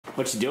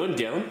What you doing,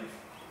 Dylan?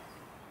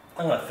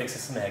 I'm gonna fix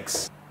us some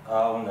eggs.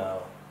 Oh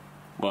no.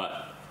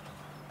 What?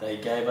 They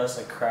gave us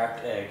a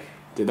cracked egg.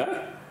 Did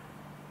they?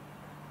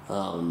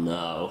 Oh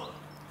no.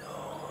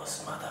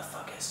 Those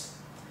motherfuckers.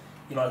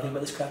 You know what I think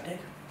about this cracked egg?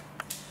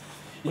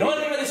 You know what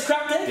I think about this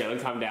cracked egg?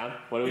 Dylan, calm down.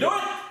 What are we You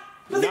know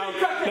doing?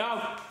 what?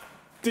 No.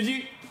 Did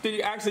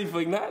you actually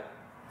fling that?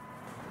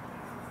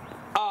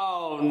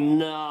 Oh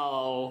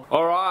no.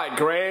 Alright,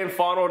 Grand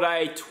Final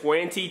Day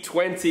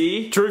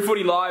 2020. True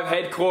Footy Live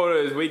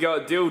headquarters. We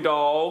got Dill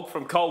Dog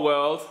from Cold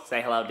World.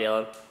 Say hello,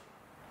 Dylan.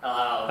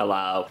 Hello.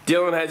 Hello.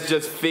 Dylan has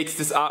just fixed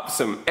us up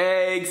some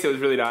eggs. It was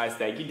really nice.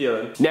 Thank you,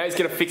 Dylan. Now he's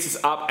gonna fix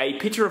us up a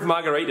pitcher of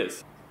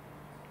margaritas.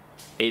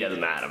 He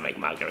doesn't know how to make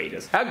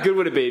margaritas. How good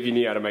would it be if you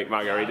knew how to make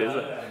margaritas?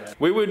 No.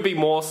 We would be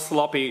more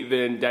sloppy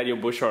than Daniel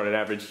Bush on an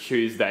average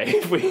Tuesday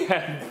if we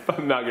had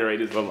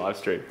margaritas on live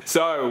stream.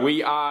 So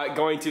we are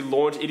going to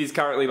launch. It is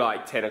currently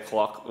like 10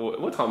 o'clock.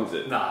 What time is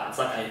it? Nah, it's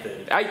like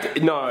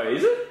 8:30. No,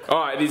 is it?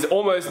 Alright, it is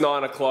almost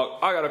 9 o'clock.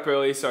 I got up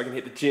early so I can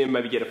hit the gym,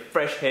 maybe get a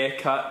fresh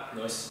haircut.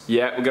 Nice.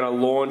 Yeah, we're gonna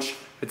launch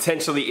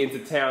potentially into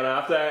town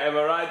after. Am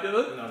I right,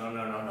 Dylan?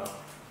 No.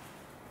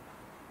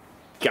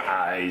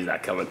 Guys,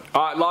 that coming.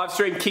 Alright, live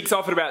stream kicks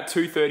off at about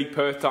 2:30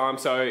 Perth time,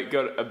 so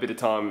got a bit of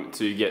time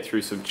to get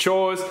through some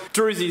chores.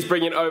 Drewsy's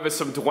bringing over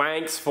some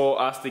dwanks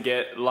for us to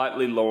get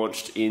lightly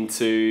launched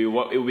into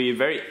what it will be a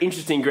very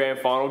interesting grand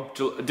final.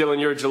 Dylan,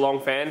 you're a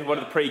Geelong fan. What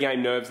are the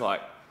pre-game nerves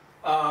like?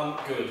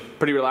 Good.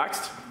 Pretty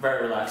relaxed?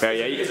 Very relaxed. Yeah,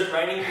 Is it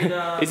raining?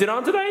 Is it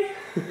on today?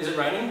 Is it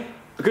raining?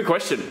 Good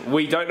question.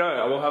 We don't know.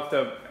 I will have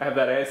to have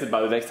that answered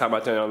by the next time I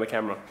turn on the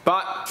camera.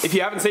 But if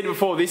you haven't seen it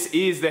before, this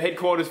is the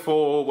headquarters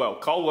for, well,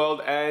 Cold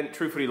World and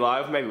True Footy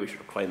Live. Maybe we should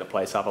have cleaned the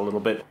place up a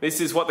little bit.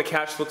 This is what the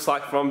couch looks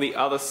like from the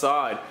other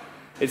side.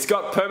 It's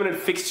got permanent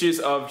fixtures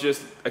of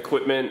just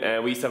equipment,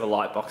 and we used to have a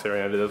light box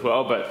around it as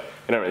well, but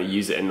we don't really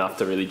use it enough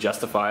to really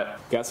justify it.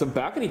 Got some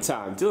balcony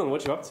time. Dylan,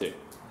 what you up to?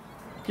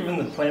 Giving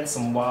the plants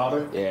some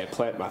water. Yeah,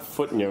 plant my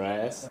foot in your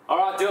ass.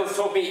 Alright, Dylan's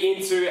talked me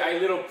into a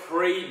little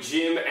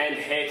pre-gym and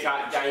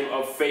haircut game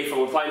of FIFA.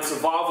 We're playing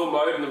survival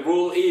mode, and the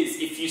rule is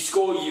if you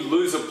score, you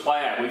lose a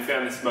player. We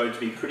found this mode to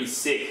be pretty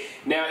sick.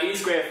 Now, it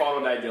is Grand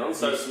Final Day, Dylan,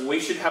 so we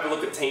should have a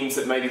look at teams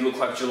that maybe look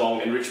like Geelong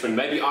and Richmond.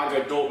 Maybe I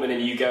go Dortmund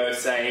and you go,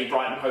 say,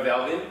 Brighton Hove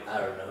Albion. I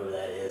don't know who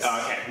that is. Oh,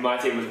 okay, my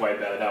team was way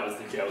better. That was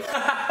the joke.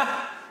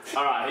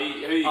 Alright,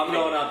 who I'm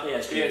going up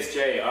PSG.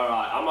 PSG,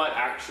 alright. I might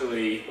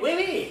actually...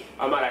 Really?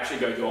 I might actually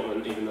go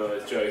Dortmund, even though I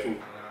was joking.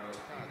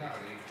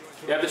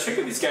 Yeah, the trick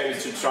of this game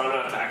is to try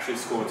not to actually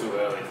score too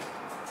early.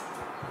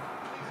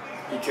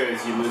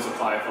 Because you lose a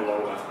player for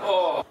longer.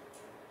 Oh!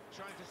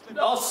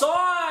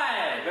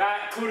 Offside!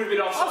 That could have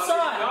been offside.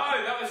 Offside!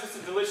 No, that was just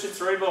a delicious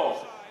through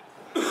ball.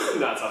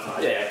 No, it's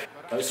offside. Yeah.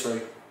 Goes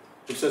through.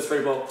 Which says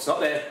free ball. It's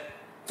not there.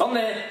 It's on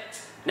there.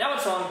 Now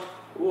it's on.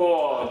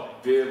 Whoa,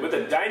 dude, with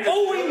a danger.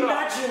 Oh,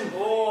 imagine!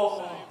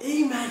 Oh,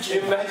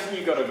 imagine! Imagine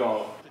you got a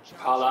goal.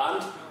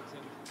 Haaland.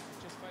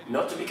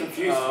 Not to be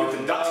confused with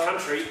the Dutch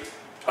country.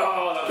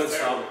 Oh, that was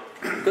terrible.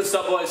 Good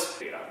stop,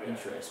 boys.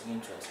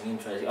 Interesting.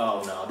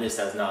 Oh no, this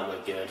does not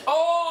look good.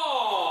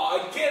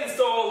 Oh, against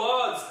all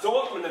odds,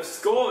 Dortmund have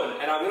scored,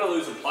 and I'm going to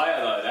lose a player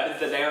though. That is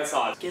the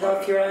downside. Get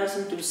off your ass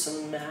and do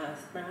some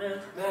math.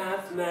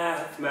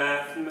 Math.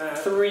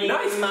 3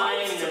 nice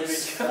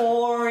minus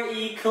 4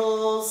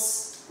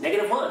 equals...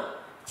 -1.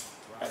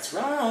 That's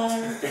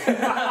right.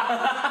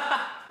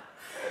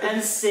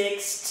 And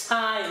 6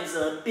 times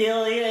a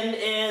billion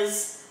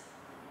is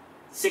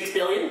 6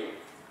 billion.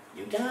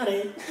 You got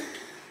it.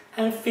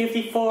 And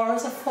 54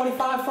 is a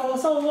 45 4.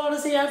 So what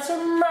is the answer,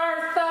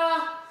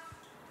 Martha?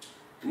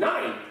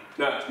 9.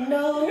 No,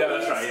 yeah,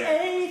 that's it's right,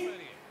 yeah.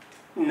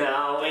 8.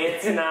 No,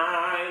 it's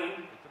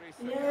 9.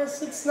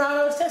 Yes, it's 9.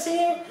 I was testing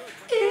you.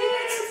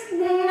 It's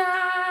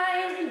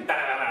 9.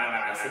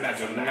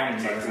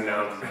 That's a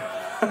number.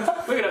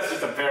 Look at us,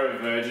 just a pair of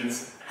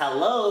virgins.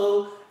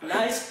 Hello,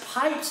 nice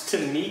pipes,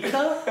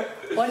 Tamika.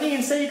 Why didn't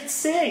you say you could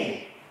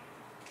sing?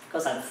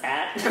 Because I'm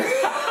fat.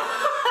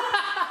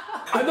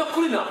 I'm not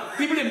cool enough.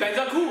 People in bands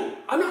are cool.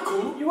 I'm not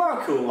cool. You are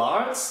cool,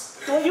 Lawrence.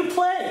 What you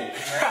play?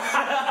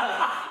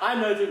 I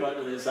know too much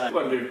of this. I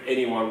wonder if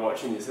anyone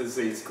watching this has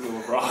seen School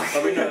of Rock.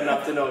 But we know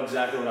enough to know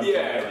exactly what I'm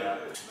talking about.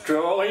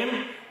 Draw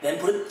him, then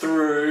put it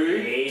through.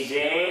 Easy.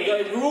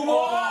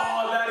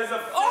 Oh, that is a...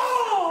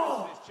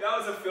 That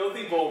was a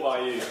filthy ball by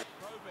you.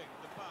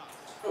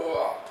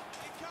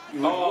 You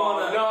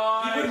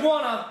would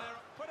wanna.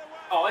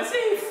 Oh, I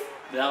see.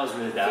 That was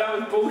really bad. That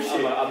was bullshit.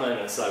 I'm not even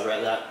gonna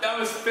celebrate that. That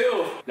was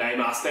filth.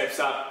 Neymar steps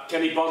up.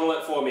 Can he bottle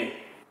it for me?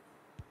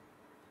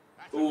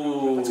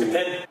 Ooh. That's a good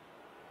pen.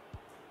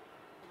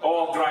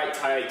 Oh, great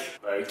take.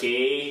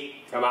 Berkey.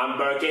 Come on,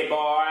 Berkey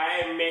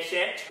boy. Miss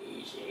it.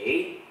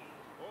 Easy.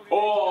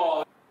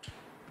 Oh.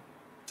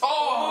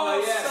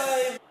 Oh,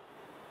 yes.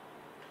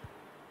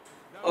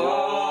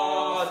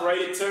 Oh,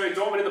 3-2.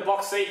 Dortmund in the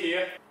box seat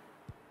here.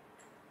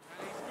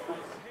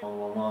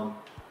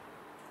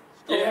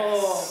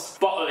 Yes.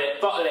 Bottle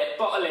it.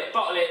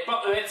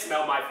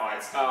 Smell my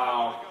fights.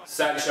 Oh,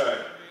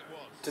 Sancho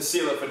to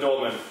seal it for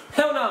Dortmund.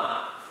 Hell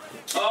no.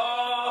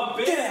 Oh,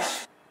 Get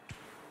out!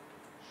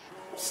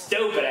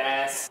 Stupid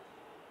ass.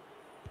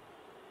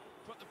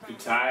 Good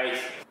take.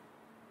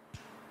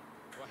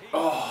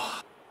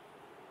 Oh.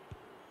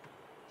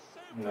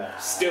 Nah.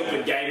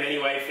 Stupid game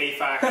anyway,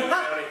 FIFA.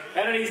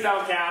 Penalties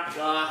don't count.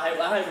 I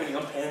hate winning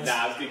on pens.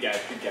 Nah, it was a good game,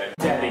 good game.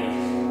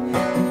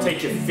 Daddy,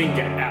 take your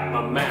finger out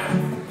my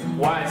mouth.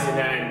 Why is your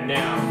hand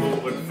now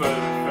moving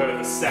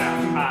further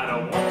south? I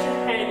don't want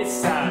your hand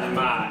inside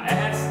my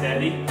ass,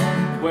 Daddy.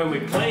 When we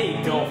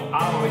play golf,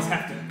 I always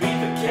have to be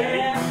the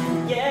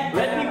caddy. Yeah.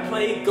 Let me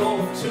play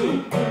golf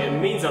too.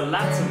 It means a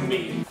lot to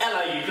me.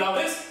 Hello, you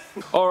lovers.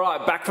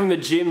 Alright, back from the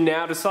gym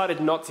now. Decided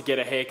not to get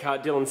a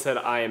haircut. Dylan said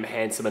I am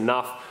handsome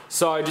enough.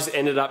 So I just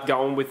ended up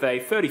going with a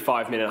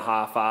 35-minute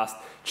half-assed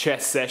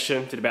chest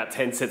session. Did about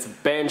 10 sets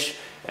of bench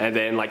and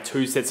then like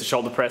 2 sets of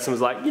shoulder press and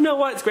was like, you know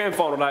what, it's grand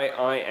final day.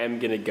 I am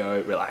gonna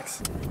go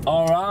relax.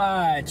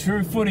 Alright,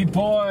 True Footy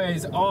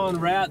boys on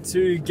route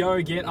to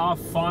go get our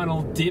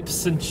final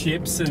dips and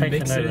chips and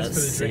mixes for the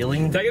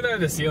ceiling. Taking over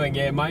the ceiling,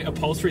 yeah. My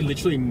upholstery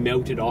literally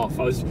melted off.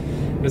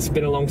 It's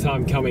been a long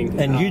time coming.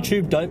 And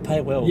YouTube don't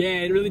pay well.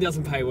 Yeah, it really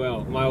doesn't pay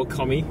well, my old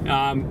commie.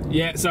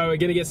 Yeah, so we're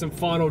gonna get some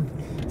final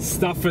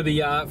stuff for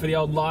the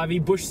old livey.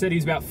 Bush said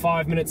he's about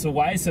 5 minutes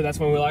away, so that's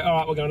when we're like, all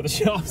right, we're going to the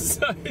shops.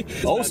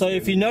 So, also,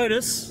 if you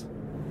notice,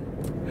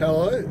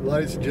 hello,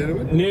 ladies and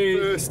gentlemen.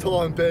 First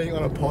time being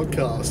on a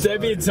podcast.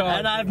 Debut time.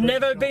 and I've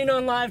never been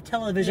on live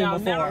television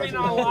before. I've never been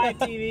on live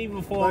TV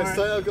before. They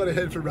say I've got a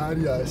head for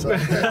radio, so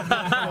it's my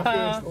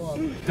first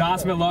time.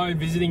 Darcy Malone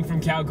visiting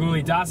from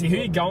Kalgoorlie. Darcy, who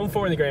are you going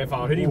for in the grand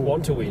final? Who do you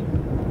want to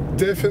win?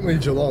 Definitely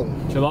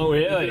Geelong. Geelong,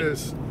 really?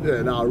 Because,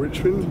 yeah, no,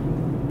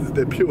 Richmond,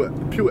 they're pure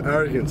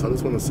arrogance. I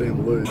just want to see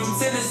them lose.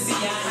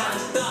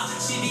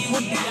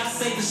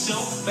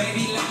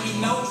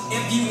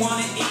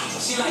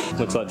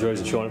 Looks like Drew's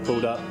and Sean have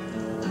pulled up.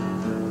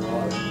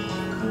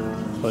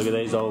 Look at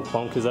these old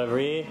bonkers over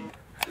here.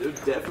 You're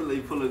definitely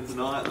pulling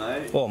tonight,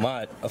 mate. Well,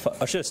 mate,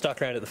 I should have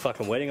stuck around at the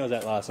fucking wedding I was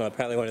at last night.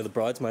 Apparently one of the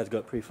bridesmaids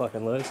got pretty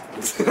fucking loose.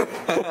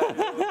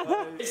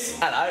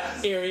 Hello.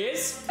 Here he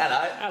is.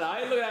 Hello.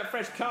 Hello. Look at that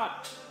fresh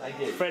cut. Thank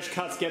you. Fresh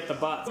cuts get the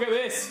butt. Look at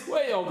this.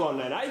 Where you all gone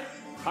then, eh?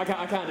 I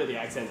can't do the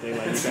accent thing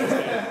like you guys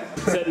can.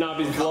 Setting up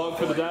his vlog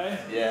for the day.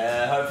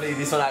 Yeah, hopefully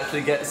this one actually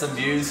gets some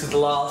views because the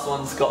last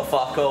one's got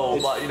fuck all.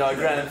 But you know,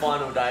 grand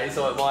final day,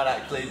 so it might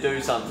actually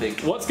do something.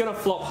 What's gonna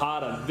flop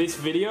harder, this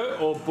video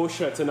or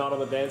Busher tonight on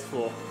the dance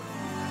floor?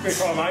 Good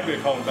call, mate.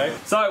 Good call, mate.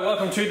 So,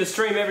 welcome to the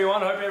stream,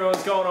 everyone. Hope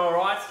everyone's going all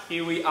right.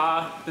 Here we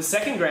are, the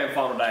second grand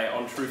final day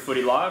on True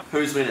Footy Live.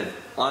 Who's winning?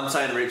 I'm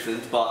saying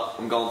Richmond, but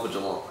I'm going for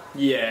Geelong.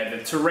 Yeah,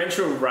 the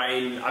torrential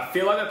rain. I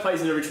feel like that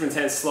plays into Richmond's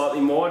hands slightly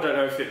more. I don't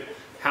know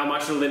how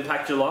much it'll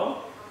impact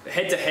Geelong.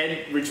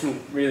 Head-to-head,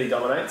 Richmond really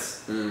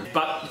dominates.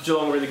 But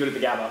Geelong are really good at the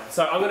Gabba.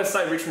 So I'm going to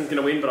say Richmond's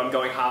going to win, but I'm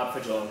going hard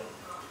for Geelong.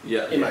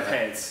 Yeah. In my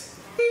pants.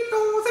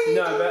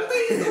 No, but...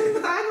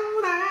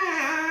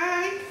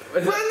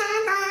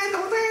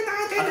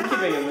 I think you're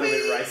being a little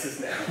bit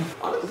racist now.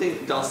 I don't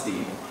think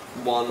Dusty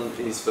won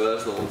his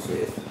first Norm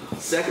Smith.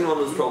 Second one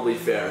was probably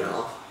fair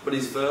enough, but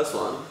his first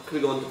one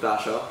could have gone to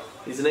Basher.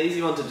 He's an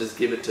easy one to just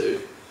give it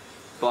to.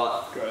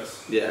 But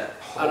gross. Yeah.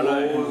 I don't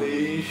know.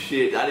 Holy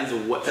shit, that is a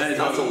wet.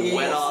 That's a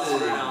wet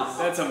ass round.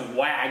 That's a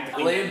wag.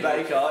 Liam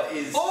Baker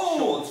is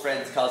Sean's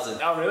friend's cousin.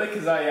 Oh really?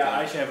 Because I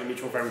actually have a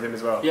mutual friend with him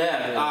as well.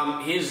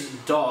 Yeah, his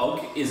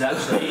dog is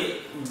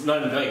actually not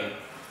even vegan.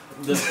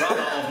 The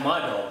brother of my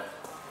dog.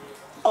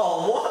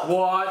 Oh, what?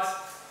 What?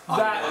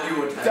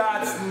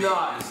 That's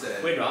nuts.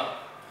 Wait, right?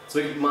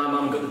 So my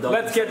mum got the dog.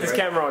 Let's get this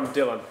camera on,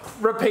 Dylan.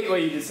 Repeat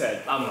what you just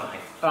said. I'm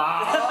lying.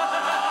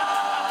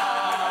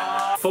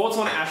 Thoughts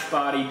on Ash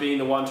Barty being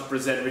the one to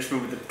present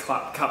Richmond with the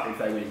cup if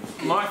they win?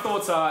 My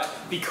thoughts are,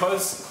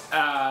 because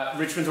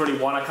Richmond's already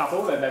won a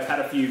couple, and they've had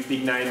a few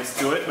big names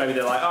do it, maybe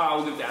they're like, oh,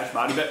 we'll give it to Ash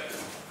Barty. But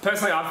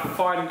personally,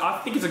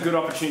 I think it's a good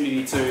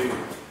opportunity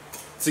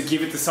to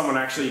give it to someone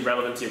actually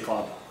relevant to your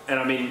club. And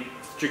I mean,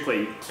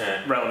 strictly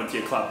relevant to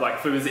your club. Like,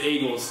 if it was the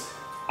Eagles,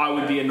 I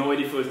would be annoyed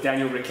if it was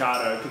Daniel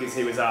Ricciardo because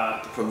he was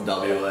from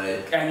WA.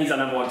 And he's our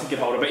number one ticket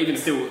holder, but even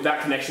still,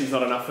 that connection's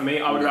not enough for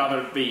me. I would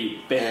rather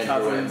be Ben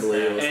Cousins,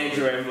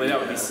 Andrew Embley, that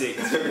would be sick.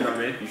 You know what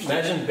I mean?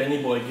 Imagine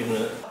Benny Boy giving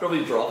it.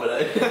 Probably drop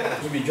it, eh?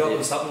 You'd be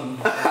dropping something.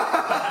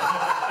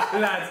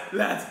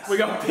 lads, we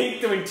got Pink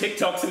doing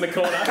TikToks in the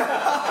corner.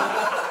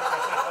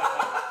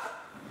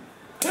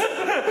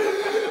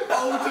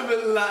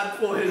 Ultimate lad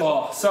point.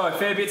 Oh, so a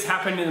fair bit's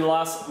happened in the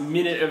last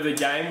minute of the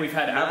game. We've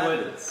had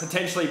Ablett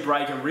potentially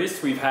break a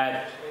wrist. We've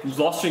had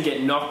Lostron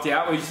get knocked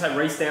out. We just had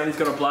Reece Downey's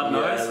got a blood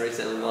nose. Yeah, Reece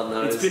Downey's blood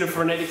nose. It's been a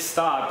frenetic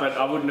start, but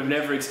I wouldn't have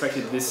never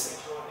expected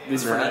this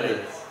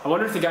frenetic. I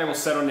wonder if the game will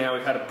settle now.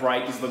 We've had a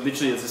break.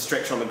 Literally, there's a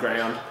stretch on the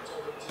ground.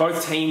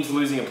 Both teams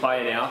losing a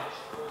player now.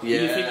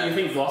 Yeah. You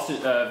think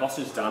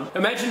Gloucester's done?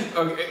 Imagine,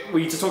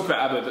 we just talked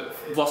about Ablett,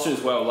 but Gloucester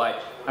as well. Like,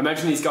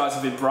 imagine these guys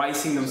have been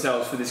bracing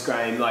themselves for this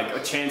game, like a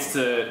chance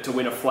to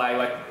win a flag.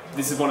 Like,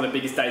 this is one of the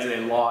biggest days of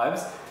their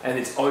lives, and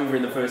it's over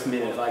in the first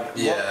minute. Like,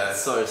 yeah,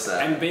 so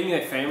sad. And being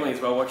their family as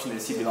well, watching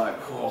this, you'd be like,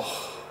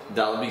 oh,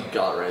 That would be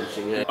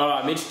gut-wrenching, yeah.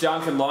 Alright, Mitch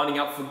Duncan lining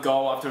up for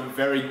goal after a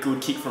very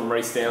good kick from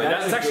Reece Stanley.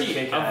 That's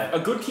actually a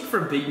good kick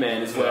for a big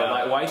man as well.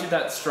 Like, weighted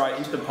that straight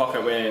into the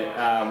pocket where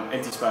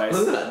empty space.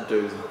 Look at that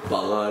dude's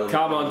bum.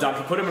 Come on,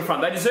 Duncan, put him in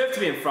front. They deserve to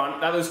be in front.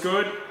 That looks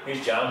good.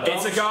 He's jumped.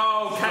 It's a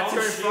goal. Cats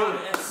are in front.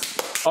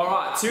 Yes.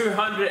 Alright,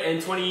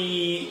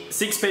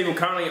 226 people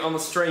currently on the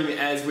stream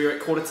as we're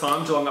at quarter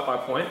time. Geelong up by a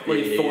point. What are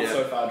your thoughts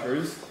so far,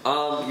 Drews?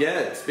 Yeah,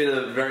 it's been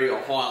a very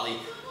highly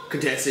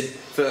contested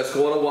first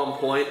quarter, 1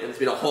 point, and it's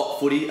been a hot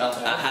footy, a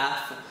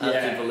half,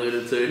 as you've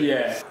alluded to.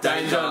 Yeah.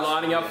 Danger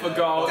lining up for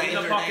goal. In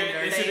the pocket.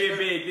 This would be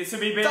big. This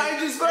would be big.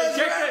 Danger's first He's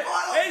kicked it.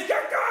 He's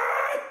kicked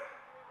it!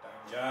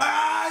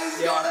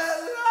 He's got it,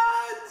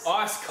 lads!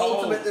 Ice cold.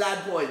 Ultimate lad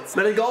points.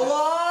 Many goal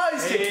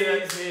lines! He's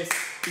kicked it.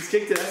 He's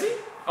kicked it, has he?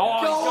 Oh,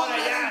 he's got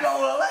it,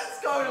 Let's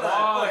go,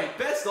 lad. Wait,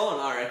 best on,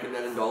 I reckon,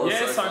 Nandola.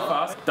 Yeah, so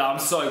fast. I'm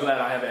so glad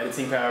I have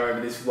editing power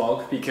over this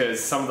vlog because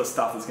some of the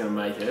stuff that's going to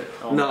make it.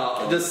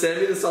 No, just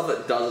send me the stuff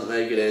that doesn't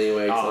make it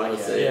anyway. I want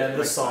to see. Yeah,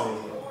 the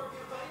song.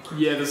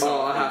 Yeah, the song.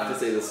 Oh, I have to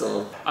see the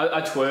song.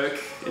 I twerk.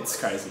 It's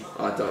crazy.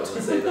 I don't want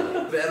to see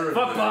that. Veteran.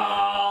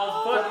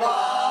 Football!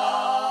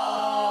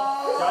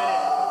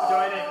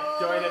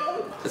 Join it.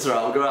 It's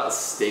alright, we'll go out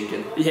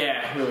stinking.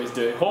 Yeah, we always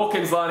do.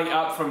 Hawkins lining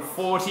up from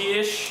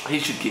 40-ish. He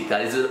should kick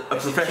that. He's a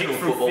professional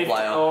football 50.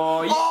 player.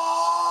 Oh, yeah.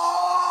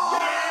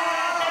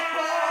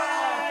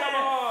 Come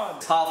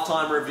on!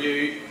 Half-time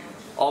review.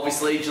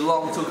 Obviously,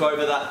 Geelong took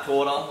over that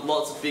quarter.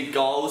 Lots of big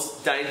goals.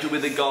 Danger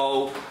with a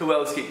goal. Who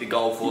else kicked the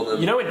goal for them?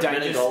 You know when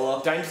Danger's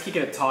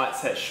kicking a tight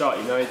set shot,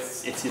 you know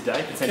it's your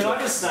day potentially. Can I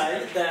just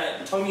say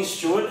that Tommy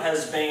Stewart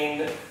has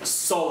been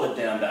solid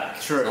down back?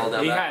 True,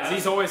 he has.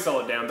 He's always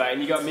solid down back.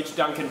 And you got Mitch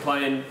Duncan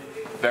playing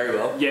very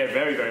well. Yeah,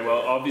 very, very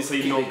well.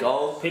 Obviously,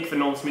 goal. Pick for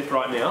Norm Smith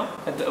right now.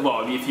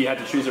 Well, if you had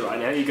to choose it right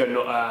now, you go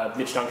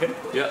Mitch Duncan.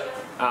 Yeah.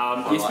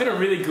 It's been a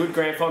really good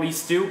grand final. You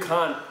still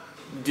can't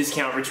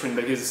discount Richmond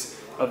because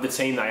of the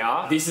team they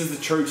are. This is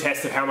the true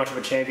test of how much of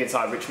a champion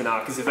side Richmond are,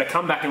 because if they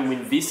come back and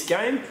win this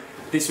game,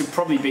 this would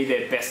probably be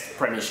their best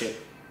premiership,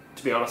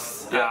 to be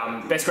honest.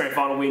 Yeah. Best grand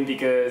final win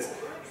because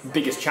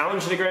biggest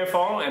challenge to the grand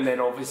final, and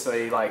then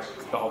obviously like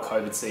the whole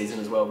COVID season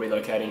as well,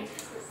 relocating.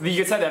 You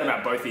could say that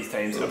about both these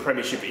teams. A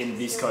premiership in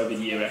this COVID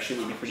year actually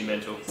would be pretty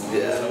mental.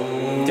 Yeah.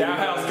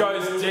 Dowhouse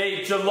goes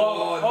deep.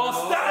 Geelong. Oh,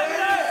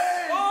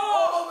 Stanley!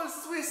 Oh, the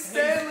Swiss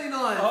Stanley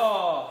knife.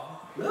 Oh,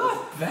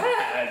 not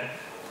bad.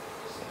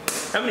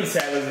 How many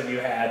sailors have you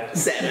had?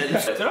 7.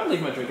 Did I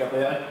leave my drink up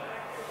there?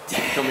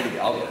 Tell me to go.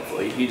 I'll get it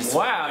for you.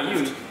 Wow,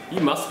 you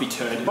must be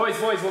turned. Boys,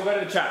 we'll go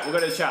to the chat.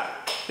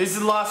 This is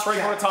the last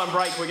 3/4 time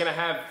break we're going to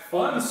have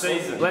for the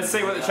season. Let's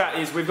see what the chat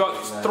is. We've got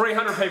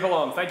 300 people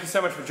on. Thank you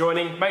so much for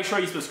joining. Make sure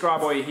you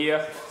subscribe while you're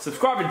here.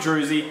 Subscribe to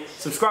Druzy.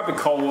 Subscribe to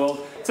Cold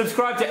World.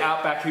 Subscribe to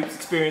Outback Hoops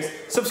Experience.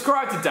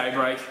 Subscribe to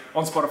Daybreak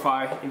on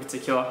Spotify in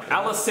particular.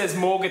 Alice says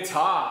more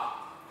guitar.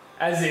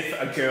 As if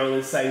a girl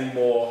is saying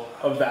more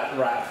of that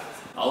rap.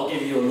 I'll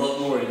give you a lot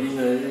more.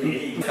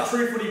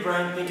 True footy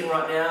brain thinking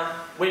right now.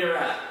 Where you're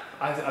at?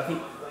 I think.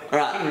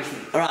 Alright,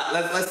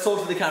 let's talk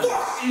to the camera.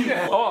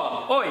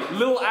 Oh, oi,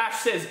 Lil Ash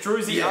says,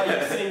 Druzy, are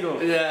you single?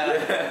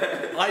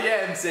 Yeah, I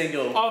am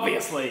single.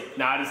 Obviously.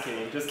 Nah, just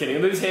kidding.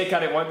 Lose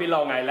haircut, it won't be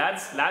long, eh,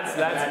 lads? Lads,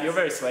 you're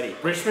very sweaty.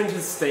 Richmond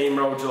has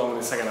steamrolled Geelong in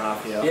the second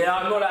half here. Yeah,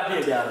 I'm not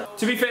happy about it.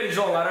 To be fair to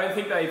Geelong, I don't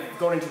think they've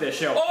gone into their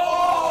shell.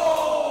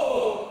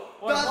 Oh!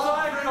 That's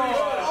my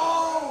God!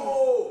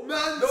 Oh!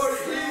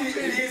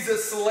 MANSCAPED is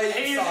asleep,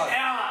 He is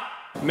out!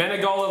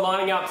 Menegola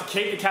lining up to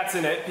keep the Cats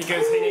in it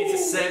because he needs to...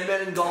 Sam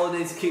Menegola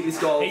needs to kick this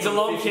goal. He's a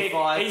long kick. He's a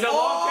long kick.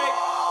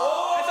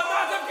 Oh! It's a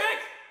massive kick!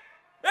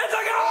 It's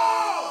a goal!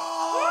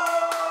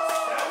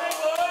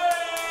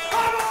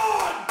 Come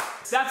on!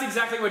 That's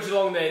exactly what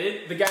Geelong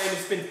needed.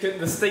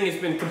 The sting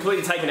has been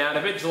completely taken out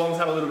of it. Geelong's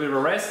had a little bit of a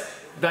rest.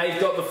 They've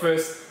got the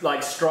first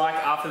strike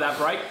after that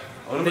break.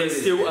 There's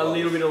still a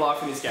little bit of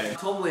life in this game.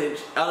 Tom Lynch,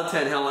 out of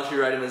 10, how much do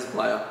you rate him as a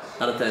player?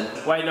 Out of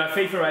 10. Wait, no,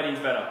 FIFA rating's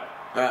better.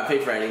 Alright,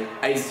 FIFA rating.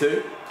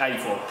 82?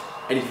 84.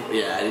 84,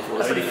 yeah, 84.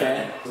 That's pretty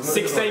fair.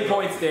 16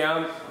 points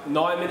down,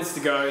 9 minutes to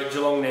go.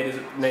 Geelong need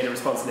a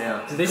response now.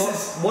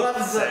 What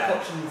happens to that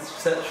Cochin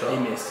set shot? He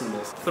missed.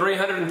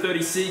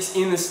 336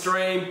 in the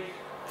stream.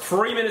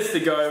 3 minutes to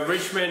go.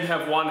 Richmond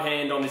have one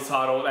hand on this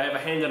title. They have a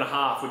hand and a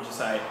half, would you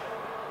say?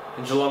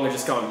 And Geelong are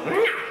just going,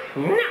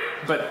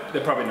 but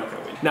they're probably not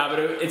going to win. No, but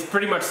it's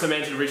pretty much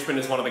cemented Richmond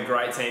as one of the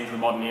great teams of the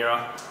modern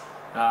era.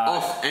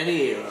 Off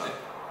any era.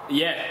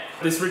 Yeah,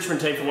 this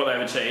Richmond team for what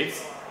they've achieved,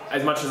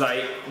 as much as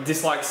I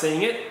dislike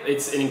seeing it,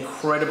 it's an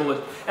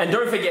incredible... And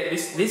don't forget,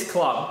 this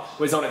club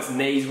was on its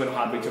knees when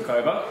Hardwick took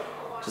over.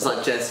 Just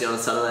like Jesse on a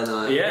Saturday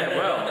night. Yeah,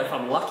 well, if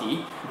I'm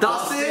lucky...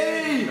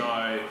 Dusty!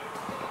 No.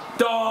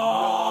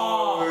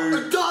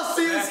 Oh!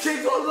 Dusty has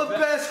kicked One of the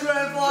best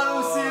grand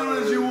final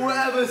sealers you will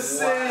ever see.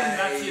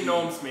 That's your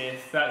Norm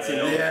Smith. That's your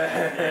Norm.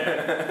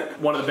 Yeah.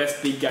 One of the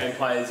best big game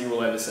players you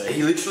will ever see.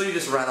 He literally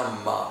just ran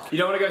amok. You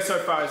don't want to go so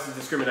far as to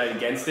discriminate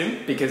against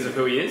him because of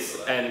who he is,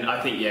 and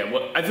I think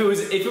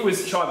if it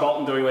was Shai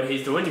Bolton doing what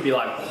he's doing, you'd be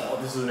like, oh,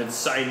 this is an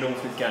insane Norm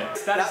Smith game.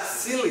 That's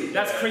silly.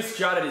 That's Chris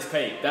Judd at his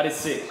peak. That is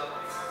sick.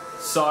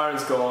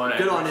 Siren's gone.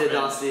 Good on you,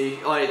 Dusty.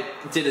 Oh,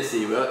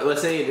 Dynasty. We're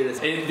seeing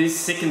Dynasty. This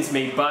sickens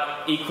me,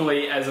 but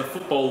equally as a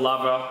football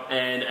lover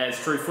and as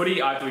true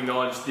footy, I have to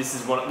acknowledge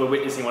we're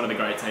witnessing one of the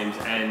great teams,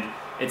 and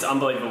it's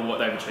unbelievable what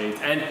they've achieved.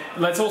 And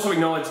let's also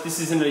acknowledge this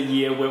isn't a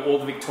year where all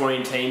the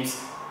Victorian teams,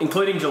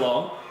 including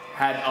Geelong,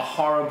 had a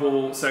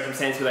horrible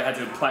circumstance where they had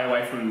to play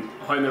away from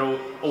home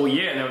all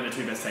year, and they were the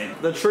two best teams.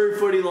 The True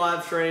Footy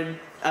live stream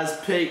has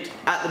peaked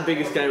at the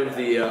biggest game of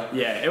the year.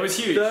 Yeah, it was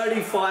huge.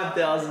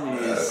 35,000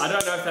 views. I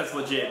don't know if that's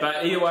legit,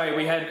 but either way,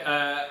 we had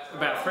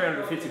about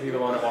 350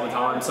 people on at one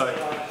time. So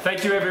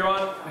thank you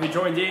everyone who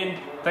joined in.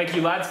 Thank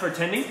you lads for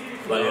attending.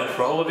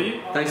 For all of you.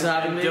 Thanks for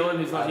having me. Dylan,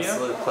 who's not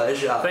Absolute here.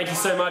 pleasure. Thank you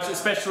so much,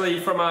 especially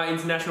from our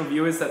international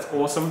viewers. That's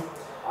awesome.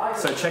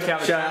 So check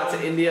out the Shout out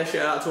channel. to India,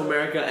 shout out to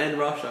America and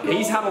Russia.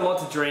 He's had a lot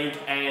to drink,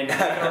 and we're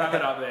going to wrap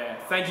it up there.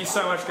 Thank you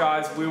so much,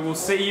 guys. We will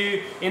see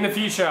you in the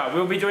future.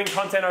 We'll be doing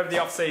content over the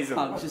off-season.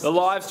 The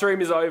live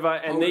stream is over,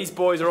 and these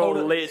boys are all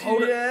lit. I'm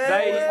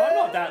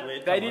not that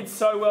lit. They did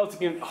so well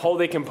to hold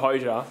their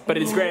composure, but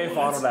it's grand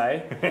final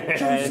day,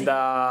 and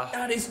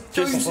That is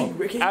just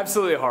Ricky.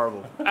 absolutely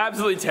horrible,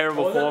 absolutely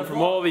terrible form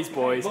from all these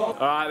boys. All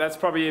right, that's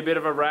probably a bit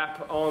of a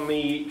wrap on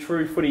the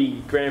True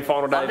Footy grand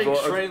final day. I'm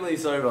extremely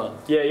sober.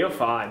 Yeah, you're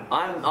fine.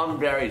 I'm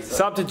very sober.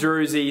 Sub to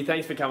Druzy,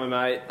 thanks for coming,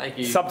 mate. Thank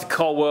you. Sub to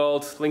Cole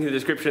World, link in the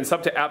description.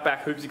 Sub to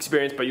Outback Hoops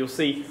Experience, but you'll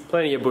see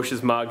plenty of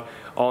Bush's mug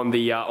on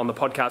the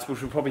podcast, which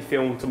we'll probably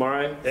film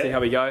tomorrow. See how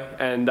we go.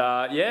 And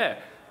yeah,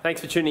 thanks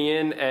for tuning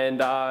in, and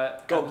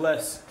God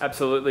bless.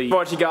 absolutely.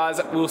 Watch you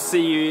guys. We'll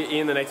see you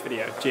in the next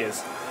video.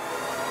 Cheers.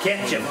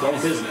 Catch him.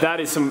 That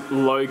is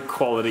some low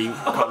quality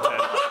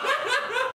content.